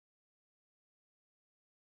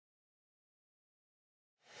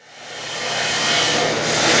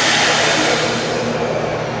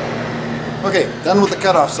Okay, done with the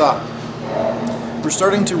cutoff saw. We're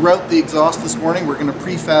starting to route the exhaust this morning. We're going to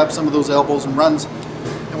prefab some of those elbows and runs.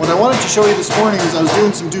 And what I wanted to show you this morning is I was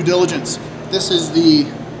doing some due diligence. This is the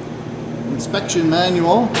inspection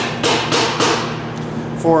manual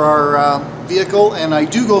for our vehicle, and I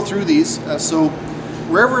do go through these. So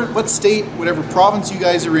what state, whatever province you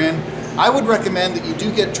guys are in, I would recommend that you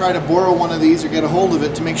do try to borrow one of these or get a hold of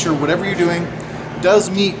it to make sure whatever you're doing does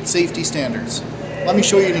meet safety standards. Let me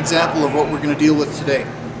show you an example of what we're going to deal with today.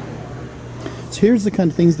 So here's the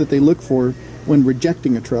kind of things that they look for when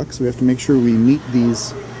rejecting a truck, so we have to make sure we meet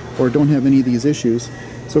these or don't have any of these issues.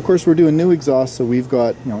 So of course we're doing new exhaust, so we've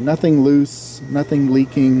got nothing loose, nothing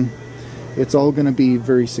leaking. It's all going to be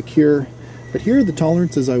very secure. But here are the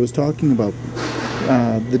tolerances I was talking about.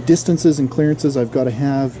 The distances and clearances I've got to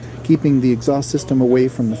have, keeping the exhaust system away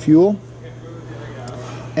from the fuel.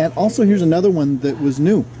 And also here's another one that was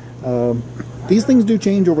new. These things do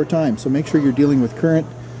change over time, so make sure you're dealing with current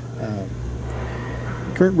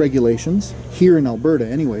regulations here in Alberta.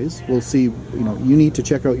 Anyways, we'll see. You need to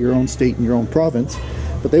check out your own state and your own province,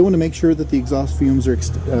 but they want to make sure that the exhaust fumes are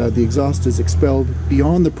the exhaust is expelled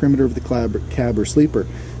beyond the perimeter of the cab or sleeper.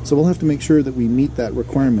 So we'll have to make sure that we meet that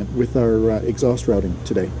requirement with our exhaust routing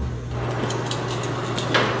today.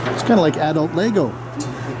 It's kind of like adult Lego.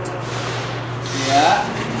 Yeah.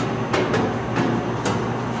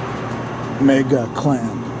 Mega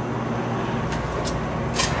Clam.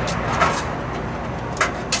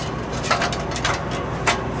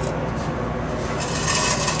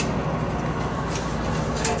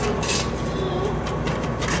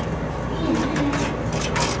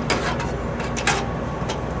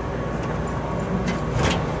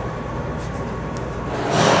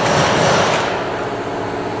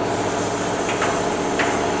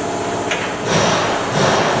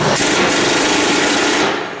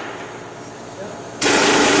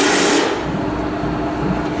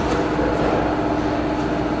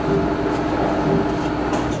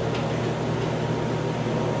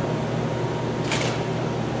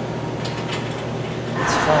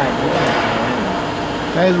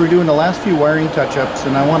 Guys, we're doing the last few wiring touch-ups,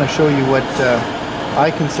 and I want to show you what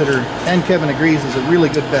I consider, and Kevin agrees, is a really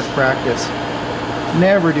good best practice.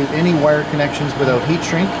 Never do any wire connections without heat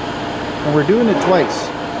shrink, and we're doing it twice.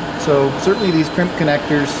 So certainly these crimp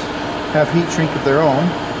connectors have heat shrink of their own,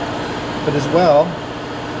 but as well,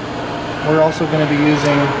 we're also going to be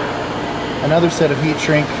using another set of heat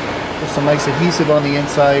shrink with some nice adhesive on the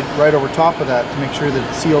inside right over top of that to make sure that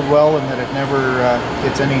it's sealed well and that it never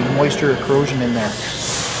gets any moisture or corrosion in there.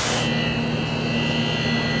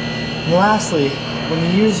 And lastly, when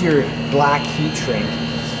you use your black heat shrink,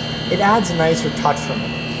 it adds a nicer touch from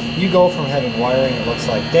it. You go from having wiring that looks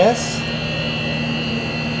like this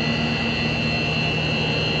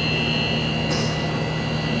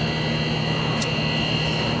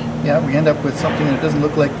Yeah, we end up with something that doesn't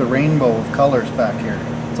look like the rainbow of colors back here.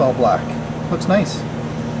 It's all black. Looks nice.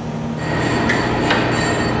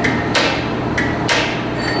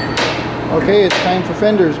 Okay, it's time for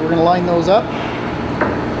fenders. We're going to line those up.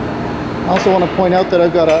 I also want to point out that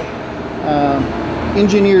I've got a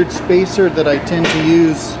engineered spacer that I tend to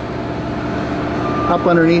use up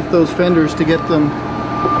underneath those fenders to get them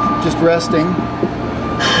just resting,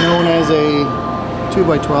 known as a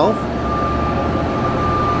 2x12.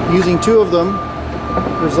 Using two of them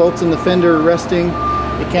results in the fender resting.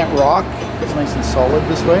 It can't rock. It's nice and solid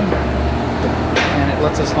this way, and it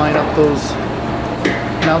lets us line up those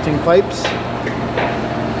mounting pipes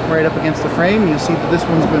right up against the frame. You'll see that this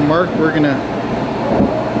one's been marked. We're gonna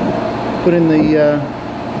put in the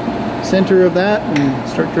center of that and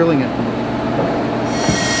start drilling it.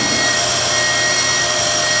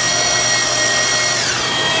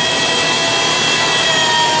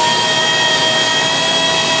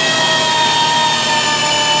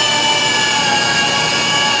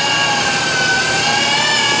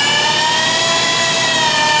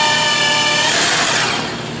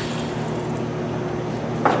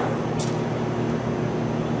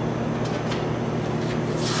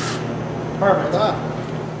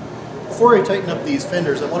 Before I tighten up these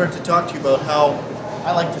fenders, I wanted to talk to you about how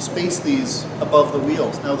I like to space these above the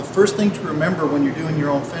wheels. Now, the first thing to remember when you're doing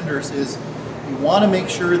your own fenders is you want to make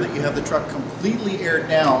sure that you have the truck completely aired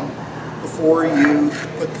down before you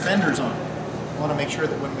put the fenders on. You want to make sure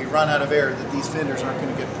that when we run out of air that these fenders aren't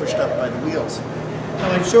going to get pushed up by the wheels.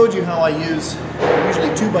 Now, I showed you how I use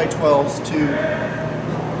usually 2x12s to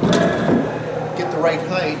get the right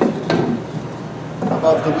height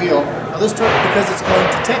above the wheel. Now this truck, because it's going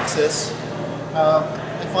to Texas,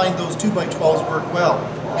 I find those 2x12s work well.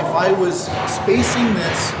 If I was spacing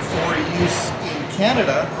this for use in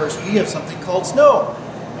Canada, of course we have something called snow.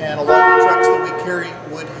 and a lot of the trucks that we carry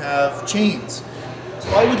would have chains. So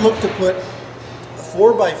I would look to put a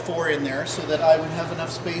 4x4 in there so that I would have enough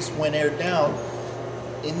space when aired down.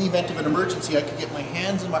 In the event of an emergency, I could get my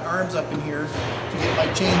hands and my arms up in here to get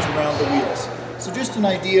my chains around the wheels. So just an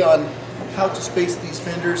idea on how to space these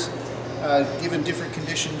fenders given different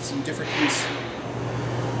conditions and different use.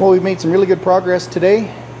 Well, we've made some really good progress today.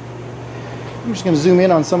 I'm just going to zoom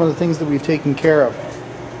in on some of the things that we've taken care of.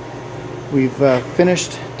 We've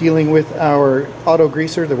finished dealing with our auto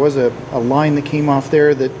greaser. There was a line that came off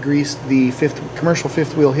there that greased the commercial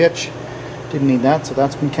fifth wheel hitch. Didn't need that, so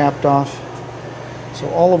that's been capped off. So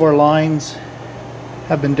all of our lines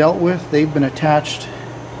have been dealt with. They've been attached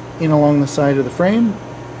in along the side of the frame.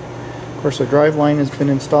 Of course, our drive line has been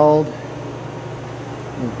installed.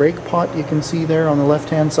 The brake pot you can see there on the left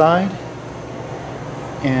hand side.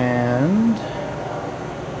 And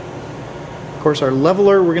of course our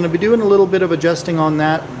leveler, we're going to be doing a little bit of adjusting on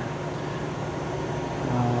that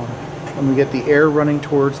when we get the air running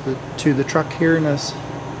towards the truck here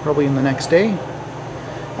probably in the next day,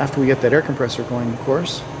 after we get that air compressor going, of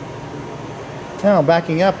course. Now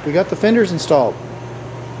backing up, we got the fenders installed.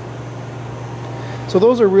 So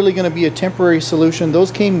those are really going to be a temporary solution.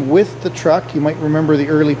 Those came with the truck. You might remember the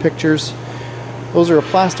early pictures. Those are a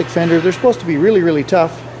plastic fender. They're supposed to be really, really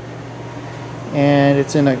tough. And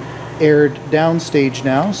it's in a aired down stage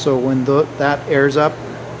now. So when that airs up,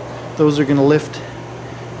 those are going to lift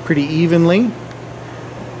pretty evenly.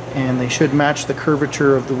 And they should match the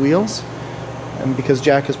curvature of the wheels. And because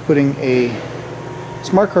Jack is putting a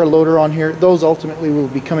smart car loader on here, those ultimately will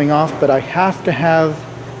be coming off. But I have to have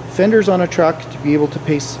fenders on a truck to be able to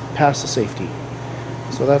pass the safety.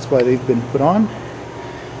 So that's why they've been put on.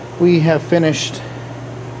 We have finished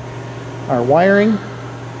our wiring.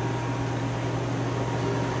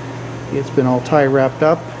 It's been all tie wrapped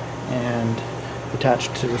up and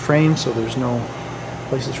attached to the frame, so there's no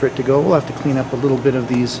places for it to go. We'll have to clean up a little bit of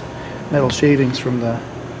these metal shavings from the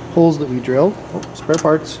holes that we drilled. Oh, spare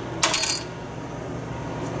parts.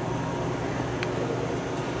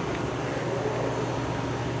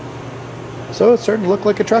 So it's starting to look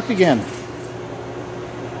like a truck again.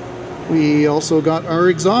 We also got our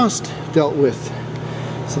exhaust dealt with.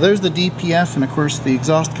 So there's the DPF, and of course the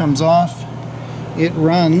exhaust comes off. It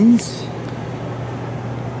runs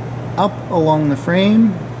up along the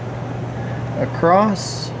frame,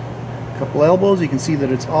 across a couple elbows. You can see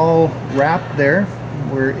that it's all wrapped there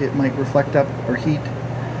where it might reflect up or heat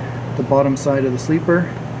the bottom side of the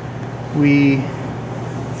sleeper. We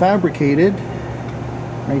fabricated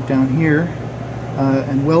right down here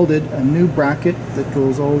and welded a new bracket that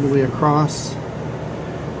goes all the way across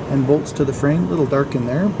and bolts to the frame. A little dark in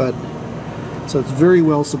there, but so it's very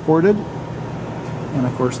well supported, and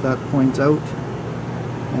of course that points out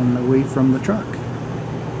and away from the truck.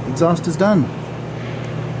 Exhaust is done.